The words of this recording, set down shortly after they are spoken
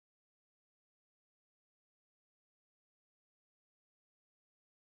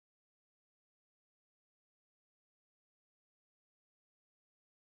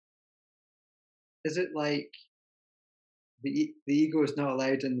is it like the ego is not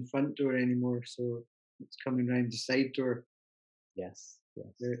allowed in the front door anymore, so it's coming round the side door Yes,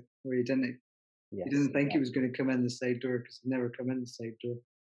 yes, where he yes, didn't think he exactly. was going to come in the side door because he'd never come in the side door.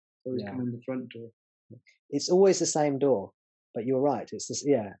 Always Yeah. come in the front door. It's always the same door, but you're right. It's just,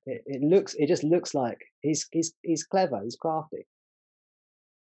 yeah. It just looks like he's clever. He's crafty.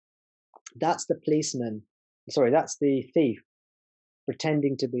 That's the policeman. Sorry, that's the thief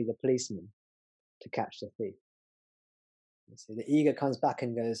pretending to be the policeman to catch the thief. You see, the ego comes back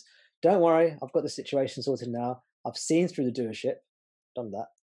and goes, "Don't worry, I've got the situation sorted now. I've seen through the doership, done that.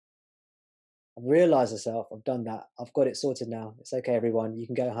 I've realized myself. I've done that. I've got it sorted now. It's okay, everyone. You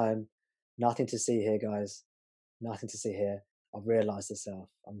can go home. Nothing to see here, guys. Nothing to see here. I've realized the self.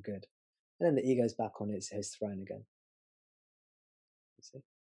 I'm good." And then the ego's back on his throne again. You see?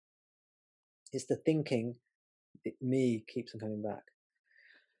 It's the thinking that me keeps on coming back.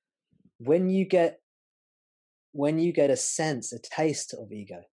 When you get a sense, a taste of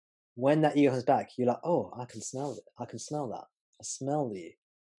ego, when that ego comes back, you're like, oh, I can smell it. I can smell that. I smell you.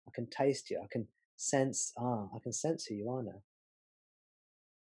 I can taste you. I can sense, I can sense who you are now.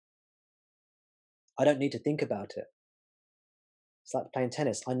 I don't need to think about it. It's like playing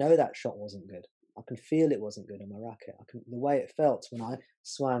tennis. I know that shot wasn't good. I can feel it wasn't good on my racket. The way it felt when I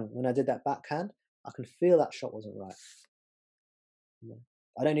swung, when I did that backhand, I can feel that shot wasn't right.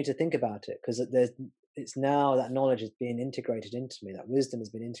 I don't need to think about it because it's now that knowledge is being integrated into me. That wisdom has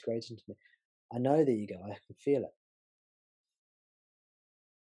been integrated into me. I know the ego. I can feel it.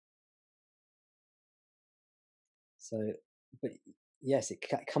 So, but yes, it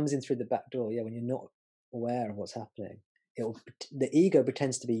comes in through the back door. Yeah, when you're not aware of what's happening, the ego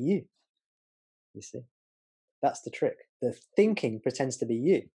pretends to be you. You see, that's the trick. The thinking pretends to be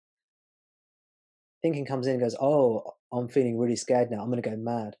you. Thinking comes in and goes, "Oh, I'm feeling really scared now. I'm going to go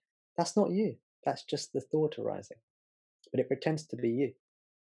mad." That's not you. That's just the thought arising, but it pretends to be you,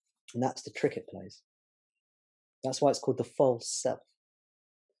 and that's the trick it plays. That's why it's called the false self,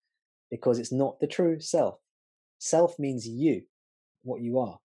 because it's not the true self. Self means you, what you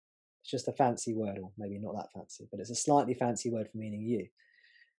are. It's just a fancy word, or maybe not that fancy, but it's a slightly fancy word for meaning you.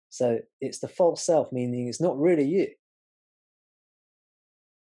 So it's the false self, meaning it's not really you,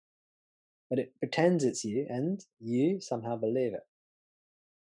 but it pretends it's you, and you somehow believe it.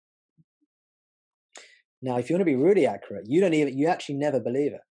 Now, if you want to be really accurate, you actually never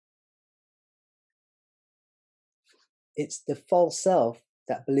believe it. It's the false self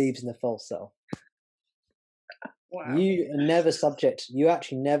that believes in the false self. Wow. You are never subject. You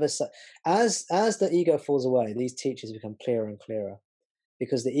actually never. As the ego falls away, these teachings become clearer and clearer,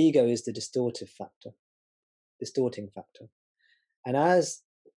 because the ego is the distorting factor. And as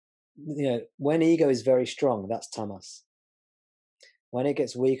when ego is very strong, that's tamas. When it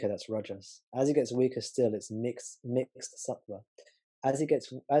gets weaker, that's rajas. As it gets weaker still, it's mixed sattva. As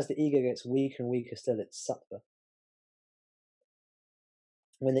the ego gets weaker and weaker still, it's sattva.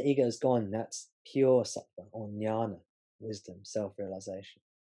 When the ego is gone, that's pure sattva, or jnana, wisdom, self-realization.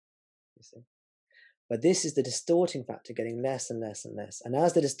 You see? But this is the distorting factor getting less and less and less. And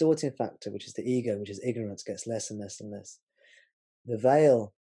as the distorting factor, which is the ego, which is ignorance, gets less and less and less, the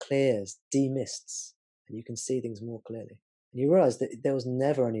veil clears, demists, and you can see things more clearly. And you realize that there was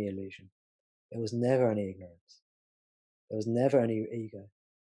never any illusion. There was never any ignorance. There was never any ego.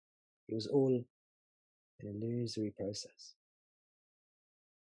 It was all an illusory process.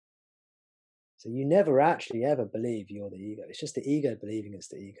 So you never actually ever believe you're the ego. It's just the ego believing it's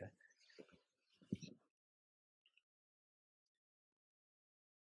the ego.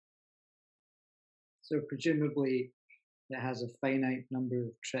 So presumably it has a finite number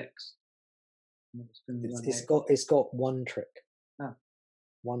of tricks. It's got one trick. Ah.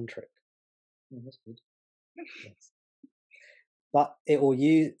 One trick. Oh, that's good. Yes. But it will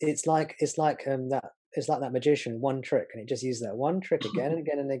use. It's like that magician, one trick, and it just uses that one trick again and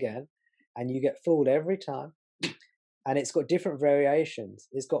again and again, and you get fooled every time. And it's got different variations.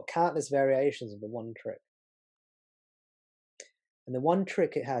 It's got countless variations of the one trick. And the one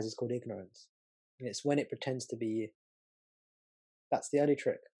trick it has is called ignorance. And it's when it pretends to be you. That's the only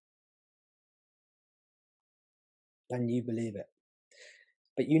trick. And you believe it.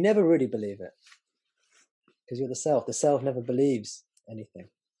 But you never really believe it. Because you're the self. The self never believes anything.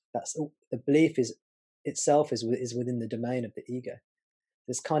 The belief itself is within the domain of the ego.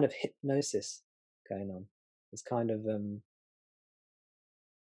 There's kind of hypnosis going on. It's kind of I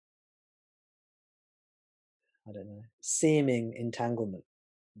don't know, seeming entanglement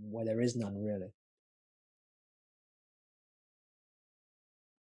where there is none really.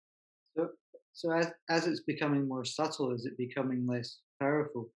 So as it's becoming more subtle, is it becoming less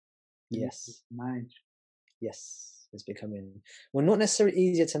powerful? and easier to Yes. manage. Yes. It's becoming, well, not necessarily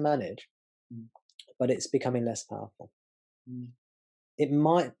easier to manage, Mm, but it's becoming less powerful. mm, It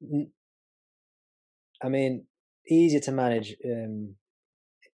might, I mean, easier to manage.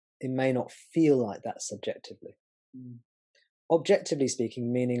 It may not feel like that subjectively. mm, Objectively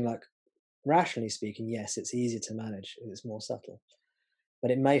speaking, meaning like rationally speaking, yes, it's easier to manage. It's more subtle,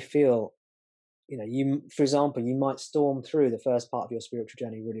 but it may feel, you, for example, you might storm through the first part of your spiritual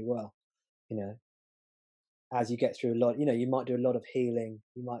journey really well. You know, as you get through a lot, you might do a lot of healing.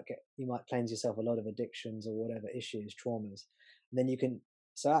 You might cleanse yourself a lot of addictions or whatever issues, traumas, and then you can.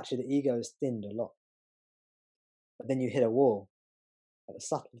 So actually, the ego is thinned a lot, but then you hit a wall at the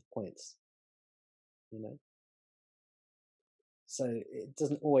subtle points. You know, so it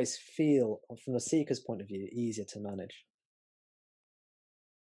doesn't always feel, from the seeker's point of view, easier to manage.